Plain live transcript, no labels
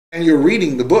And you're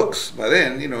reading the books by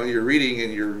then. You know, you're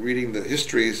reading the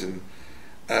histories. And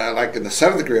like in the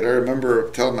seventh grade, I remember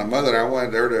telling my mother I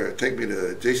wanted her to take me to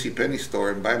the J.C. Penney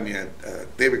store and buy me a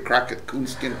David Crockett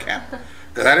coonskin cap,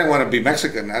 because I didn't want to be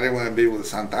Mexican. I didn't want to be with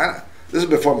Santana. This is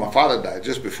before my father died,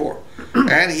 just before.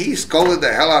 And he scolded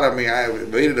the hell out of me. I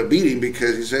made it a beating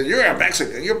because he said, "You're a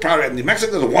Mexican. You're proud of the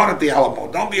Mexicans wanted the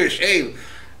Alamo. Don't be ashamed."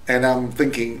 And I'm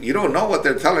thinking, you don't know what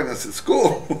they're telling us at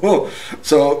school.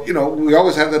 So, you know, we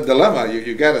always have that dilemma.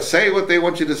 You got to say what they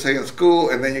want you to say in school,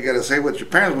 and then you got to say what your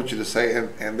parents want you to say,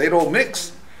 and they don't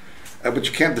mix. But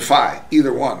you can't defy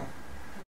either one.